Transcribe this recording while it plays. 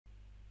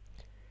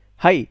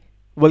Hi,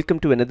 welcome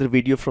to another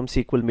video from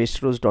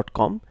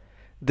SQLmaestros.com.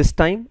 This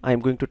time I am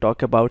going to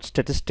talk about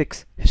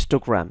statistics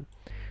histogram.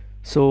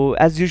 So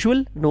as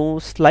usual, no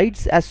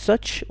slides as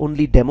such,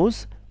 only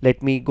demos.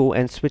 Let me go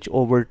and switch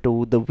over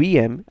to the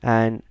VM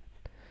and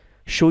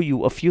show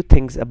you a few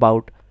things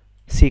about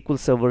SQL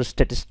Server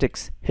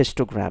statistics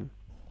histogram.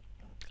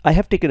 I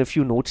have taken a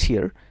few notes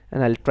here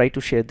and I'll try to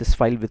share this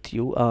file with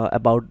you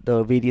about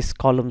the various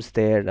columns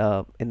there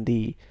in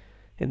the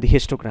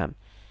histogram.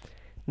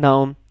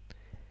 Now,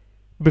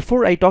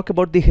 before I talk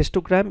about the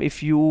histogram,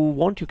 if you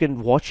want, you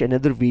can watch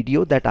another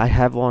video that I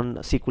have on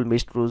SQL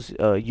Maestros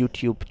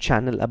YouTube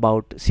channel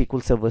about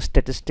SQL Server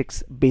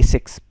Statistics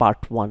Basics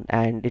Part 1,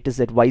 and it is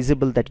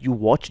advisable that you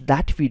watch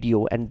that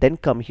video and then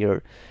come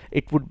here.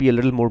 It would be a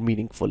little more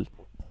meaningful.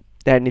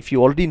 And if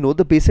you already know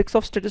the basics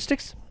of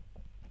statistics,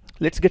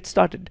 let's get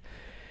started.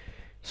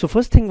 So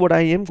first thing what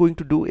I am going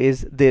to do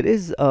is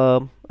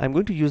I'm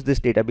going to use this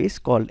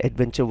database called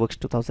AdventureWorks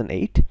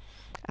 2008,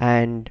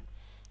 and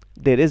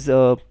there is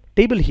a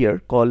table here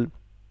called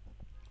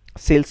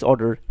sales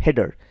order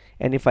header,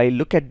 and if I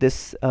look at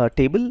this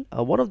table,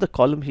 one of the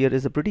column here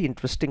is a pretty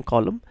interesting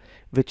column,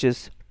 which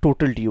is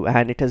total due,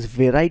 and it has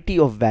variety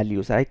of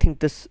values. I think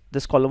this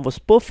column was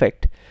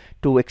perfect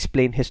to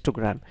explain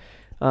histogram.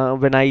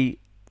 When I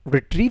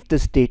retrieve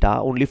this data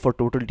only for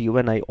total due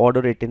and I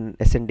order it in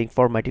ascending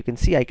format, you can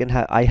see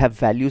I have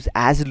values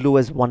as low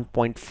as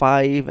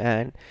 1.5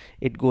 and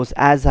it goes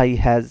as high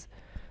as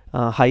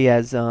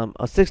a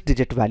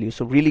 6-digit value.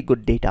 So really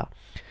good data.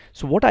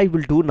 So what I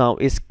will do now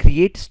is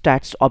create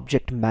stats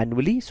object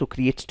manually. So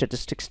create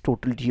statistics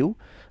total due,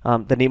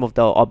 the name of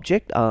the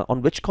object,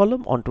 on which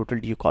column? On total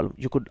due column.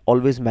 You could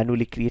always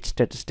manually create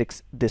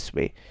statistics this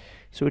way.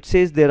 So it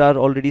says there are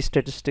already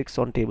statistics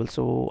on table,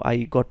 so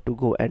I got to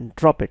go and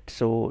drop it.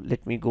 So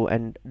let me go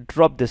and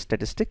drop this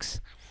statistics.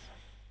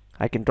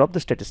 I can drop the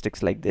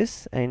statistics like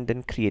this and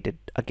then create it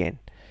again.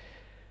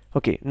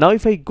 Okay, now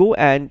if I go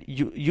and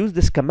use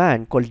this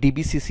command called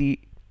dbcc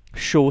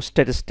show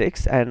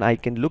statistics, and I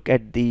can look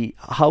at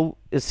how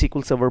is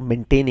SQL Server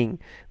maintaining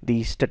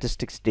the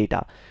statistics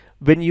data.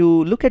 When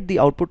you look at the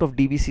output of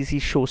dbcc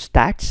show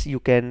stats, you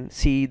can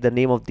see the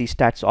name of the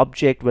stats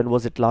object, when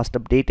was it last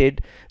updated,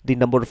 the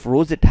number of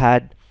rows it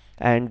had,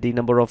 and the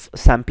number of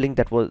sampling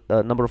that was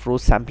number of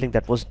rows sampling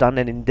that was done.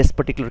 And in this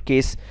particular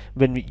case,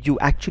 when you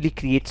actually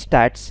create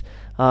stats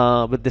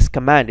with this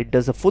command, it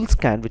does a full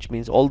scan, which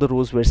means all the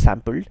rows were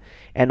sampled.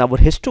 And our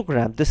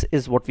histogram, this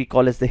is what we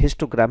call as the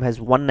histogram,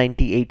 has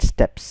 198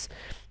 steps,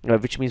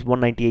 which means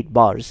 198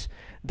 bars.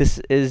 This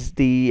is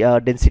the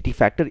density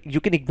factor.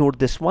 You can ignore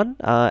this one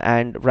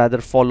and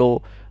rather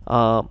follow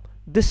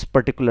this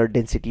particular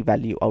density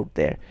value out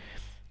there.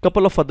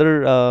 Couple of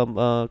other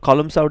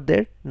columns out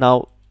there.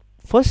 Now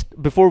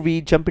first, before we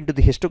jump into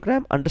the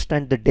histogram,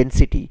 understand the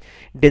density.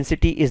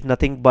 Density is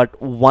nothing but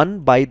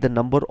 1 by the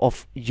number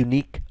of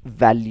unique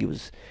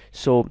values.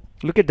 So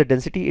look at the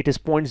density, it is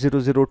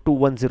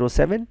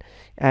 0.002107,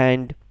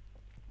 and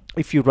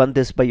if you run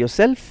this by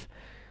yourself,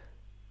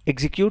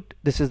 execute,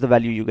 this is the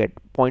value you get,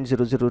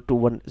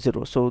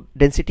 0.00210. So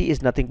density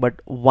is nothing but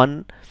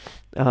 1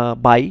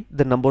 by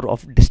the number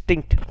of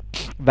distinct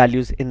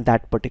values in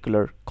that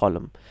particular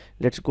column.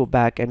 Let's go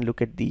back and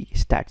look at the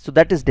stats. So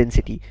that is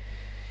density.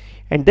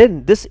 And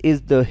then this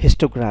is the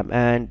histogram,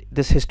 and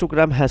this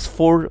histogram has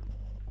 5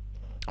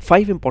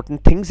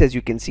 important things, as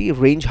you can see: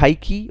 range high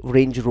key,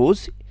 range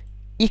rows,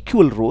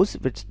 equal rows,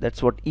 which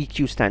that's what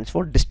EQ stands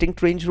for,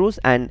 distinct range rows,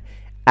 and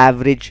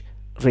average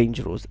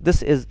range rows.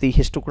 This is the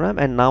histogram,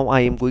 and now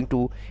I am going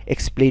to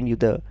explain you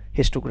the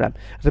histogram.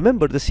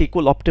 Remember, the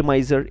SQL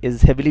optimizer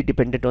is heavily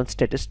dependent on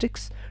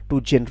statistics to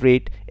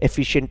generate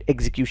efficient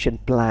execution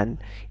plan,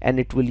 and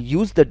it will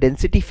use the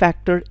density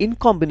factor in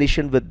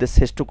combination with this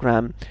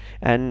histogram.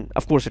 And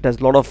of course it has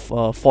a lot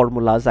of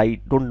formulas. I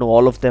don't know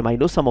all of them, I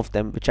know some of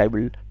them, which I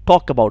will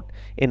talk about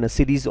in a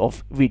series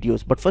of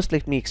videos. But first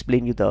let me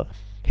explain you the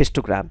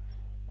histogram.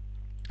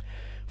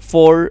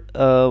 For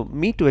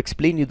me to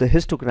explain you the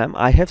histogram,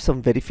 I have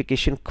some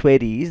verification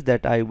queries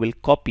that I will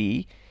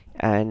copy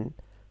and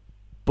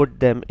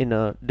put them in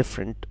a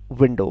different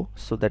window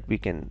so that we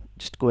can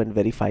just go and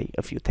verify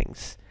a few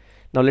things.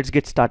 Now let's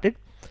get started.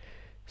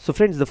 So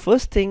friends, the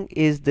first thing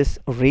is this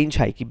range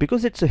high key,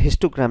 because it's a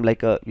histogram,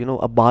 like a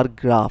a bar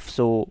graph.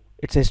 So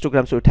it's a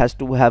histogram, so it has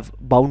to have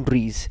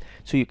boundaries.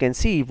 So you can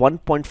see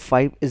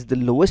 1.5 is the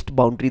lowest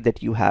boundary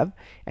that you have,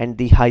 and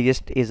the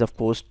highest is of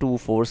course 2,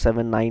 4,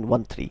 7, 9,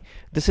 1, 3.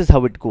 This is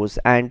how it goes,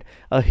 and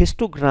a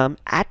histogram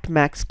at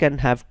max can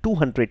have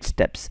 200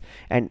 steps,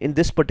 and in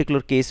this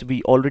particular case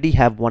we already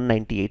have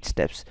 198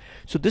 steps.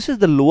 So this is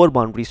the lower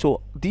boundary.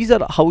 So these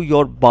are how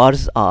your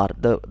bars are.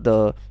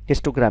 The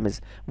histogram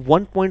is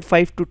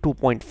 1.5 to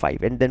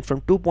 2.5, and then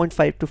from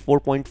 2.5 to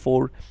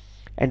 4.4,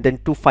 and then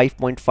to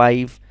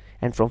 5.5,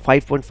 and from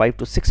 5.5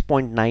 to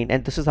 6.9,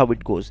 and this is how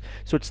it goes.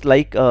 So it's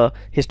like a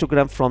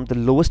histogram from the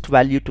lowest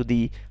value to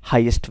the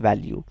highest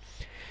value.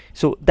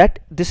 So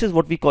this is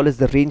what we call as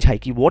the range high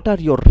key. What are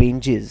your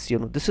ranges?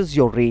 This is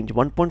your range,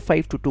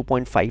 1.5 to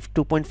 2.5,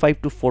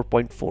 2.5 to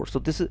 4.4. So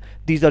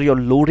these are your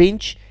low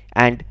range,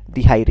 and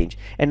the high range.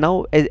 And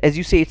now as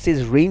you say, it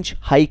says range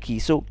high key.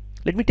 So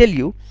let me tell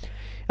you,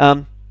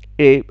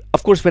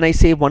 of course, when I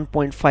say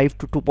 1.5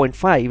 to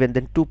 2.5 and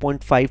then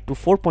 2.5 to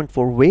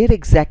 4.4, where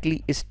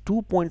exactly is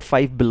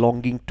 2.5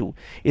 belonging to?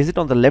 Is it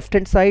on the left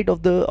hand side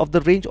of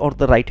the range or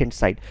the right hand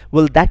side?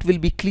 Well, that will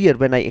be clear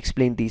when I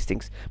explain these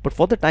things, but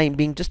for the time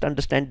being, just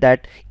understand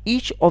that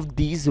each of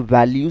these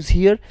values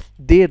here,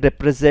 they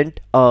represent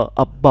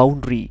a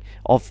boundary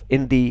of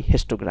in the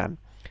histogram.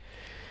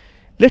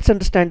 Let's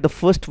understand the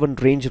first one,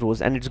 range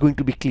rows, and it's going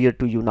to be clear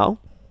to you now.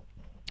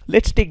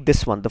 Let's take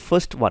this one, the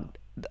first one,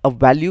 a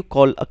value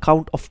called a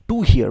count of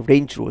 2 here,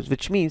 range rows,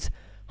 which means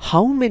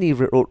how many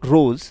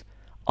rows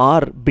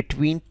are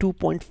between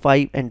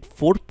 2.5 and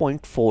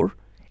 4.4,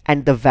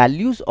 and the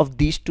values of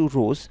these two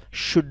rows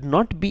should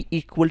not be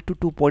equal to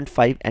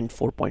 2.5 and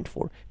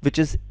 4.4,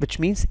 which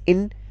means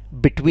in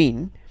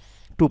between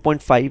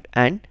 2.5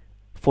 and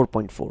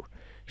 4.4.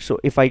 So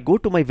if I go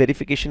to my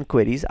verification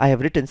queries, I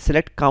have written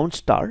select count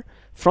star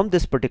from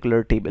this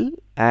particular table,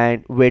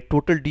 and where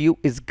total due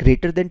is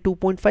greater than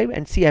 2.5,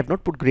 and see, I have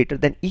not put greater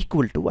than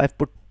equal to, I have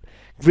put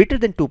greater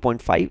than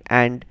 2.5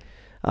 and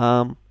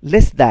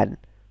less than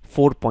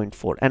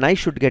 4.4, and I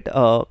should get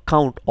a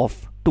count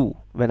of 2.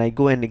 When I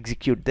go and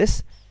execute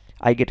this,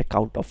 I get a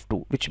count of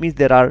 2, which means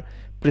there are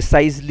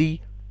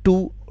precisely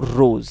 2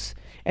 rows.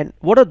 And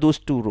what are those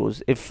 2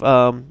 rows? If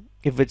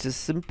it is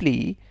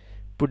simply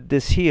put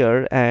this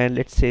here, and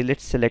let's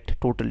select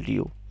total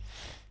due.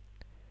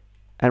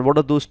 And what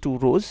are those 2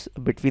 rows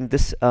between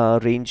this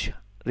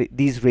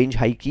these range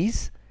high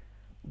keys?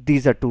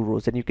 These are 2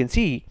 rows, and you can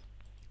see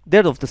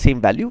they're of the same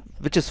value,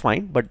 which is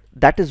fine, but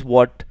that is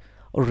what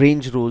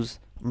range rows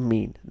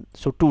mean.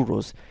 So 2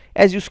 rows.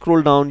 As you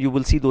scroll down, you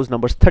will see those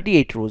numbers,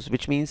 38 rows,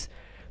 which means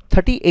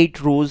 38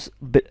 rows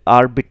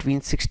are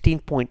between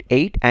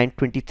 16.8 and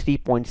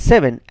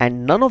 23.7,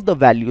 and none of the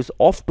values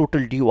of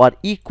total due are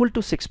equal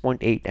to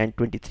 6.8 and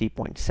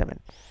 23.7.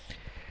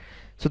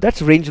 So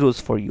that's range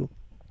rows for you.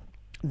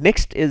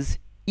 Next is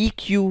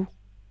EQ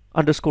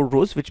underscore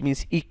rows, which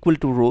means equal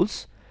to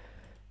rows.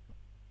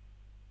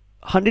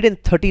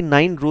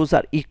 139 rows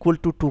are equal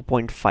to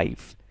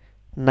 2.5.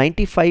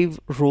 95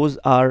 rows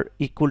are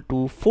equal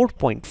to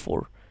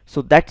 4.4.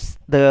 So that's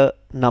the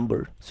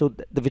number. So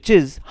which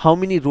is how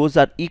many rows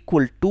are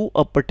equal to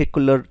a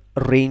particular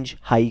range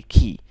high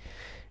key.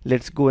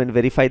 Let's go and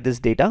verify this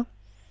data.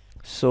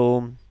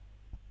 So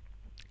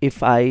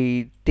if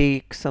I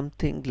take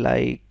something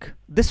like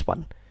this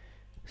one,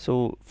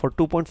 so for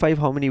 2.5,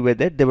 how many were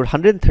there? There were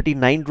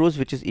 139 rows,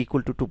 which is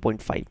equal to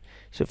 2.5.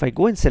 So if I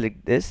go and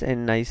select this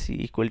and I see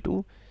equal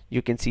to,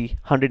 you can see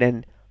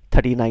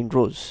 139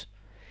 rows.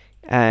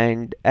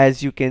 And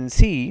as you can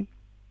see,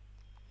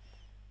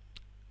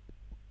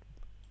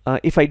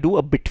 if I do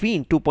a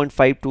between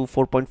 2.5 to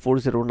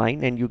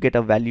 4.409, and you get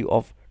a value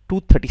of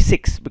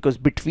 236, because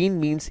between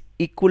means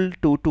equal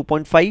to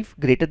 2.5,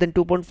 greater than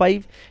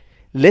 2.5,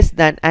 less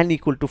than and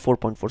equal to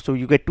 4.4. So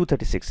you get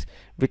 236,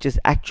 which is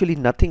actually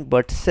nothing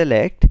but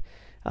select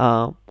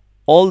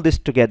all this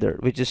together,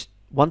 which is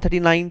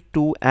 139,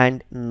 2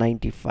 and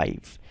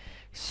 95.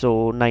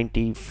 So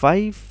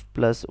 95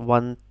 plus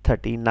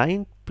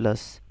 139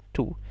 plus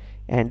 2,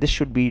 and this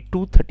should be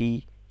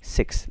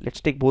 236.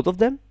 Let's take both of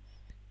them,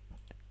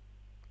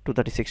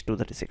 236,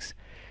 236.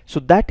 So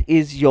that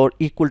is your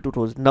equal to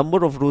rows,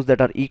 number of rows that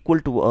are equal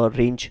to a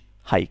range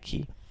high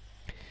key.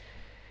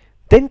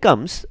 Then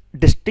comes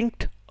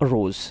distinct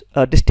rows,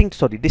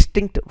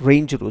 distinct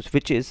range rows,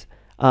 which is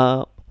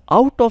out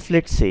of,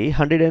 let's say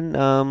 100 and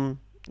now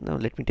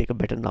let me take a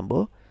better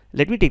number.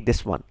 Let me take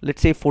this one.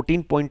 Let's say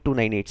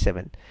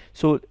 14.2987.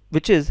 So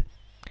which is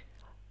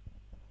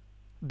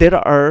there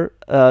are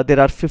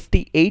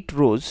 58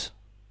 rows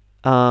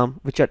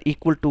which are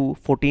equal to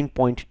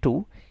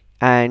 14.2,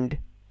 and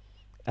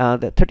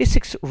the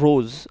 36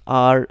 rows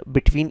are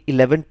between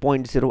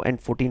 11.0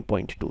 and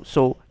 14.2.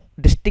 So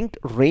distinct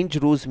range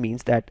rows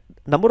means that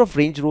number of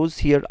range rows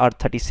here are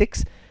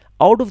 36.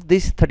 Out of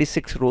these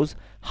 36 rows,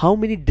 how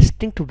many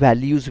distinct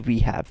values we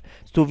have?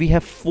 So we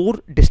have 4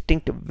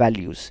 distinct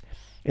values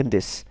in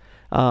this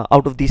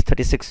out of these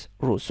 36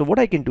 rows. So what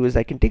I can do is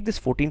I can take this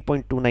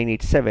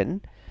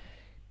 14.2987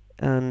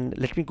 and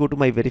let me go to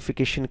my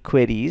verification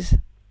queries.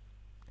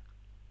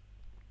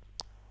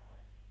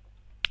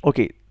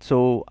 Okay,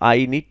 so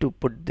I need to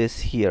put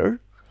this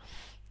here,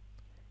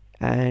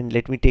 and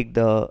let me take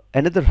the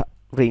another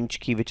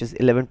range key, which is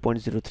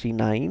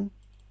 11.039,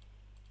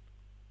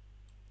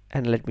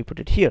 and let me put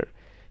it here.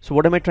 So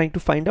what am I trying to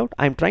find out?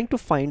 I'm trying to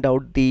find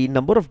out the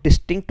number of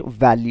distinct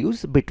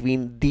values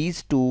between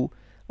these two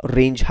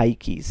range high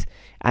keys,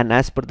 and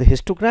as per the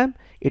histogram,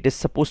 it is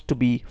supposed to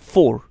be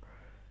 4.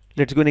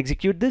 Let's go and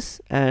execute this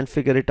and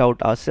figure it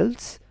out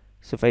ourselves.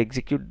 So if I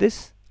execute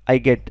this, I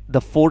get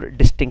the 4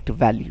 distinct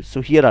values.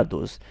 So here are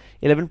those: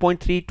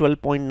 11.3,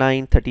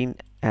 12.9, 13,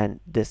 and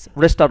this.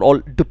 Rest are all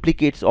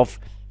duplicates of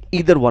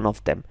either one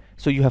of them.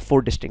 So you have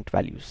 4 distinct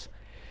values.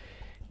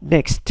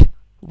 Next,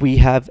 we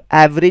have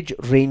average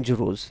range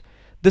rows.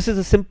 This is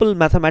a simple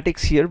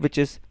mathematics here, which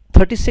is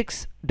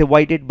 36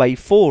 divided by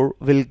 4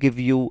 will give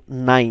you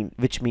 9,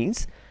 which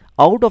means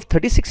out of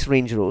 36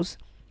 range rows,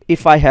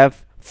 if I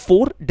have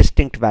 4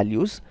 distinct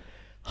values,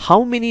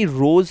 how many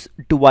rows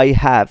do I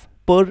have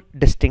per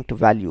distinct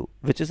value,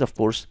 which is of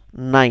course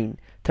 9.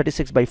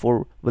 36 by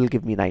 4 will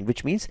give me 9,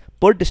 which means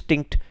per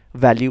distinct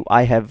value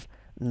I have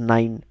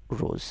 9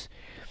 rows.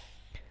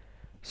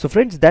 So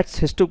friends, that's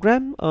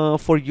histogram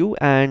for you,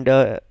 and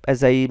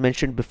as I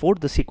mentioned before,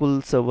 the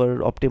SQL Server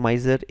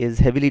Optimizer is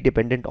heavily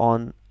dependent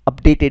on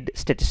updated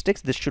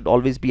statistics. This should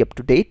always be up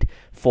to date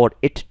for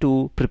it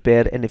to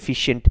prepare an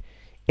efficient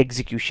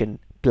execution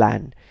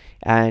plan.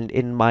 And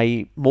in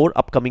my more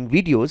upcoming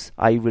videos,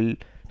 I will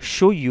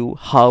show you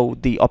how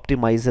the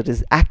optimizer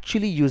is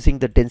actually using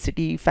the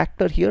density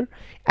factor here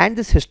and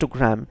this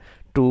histogram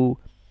to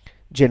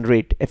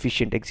generate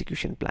efficient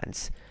execution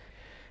plans.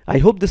 I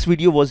hope this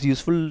video was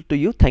useful to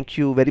you. Thank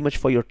you very much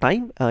for your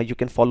time. You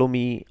can follow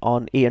me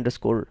on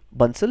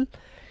 _Bansal,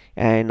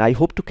 and I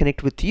hope to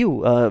connect with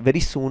you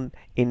very soon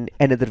in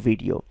another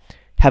video.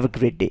 Have a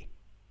great day.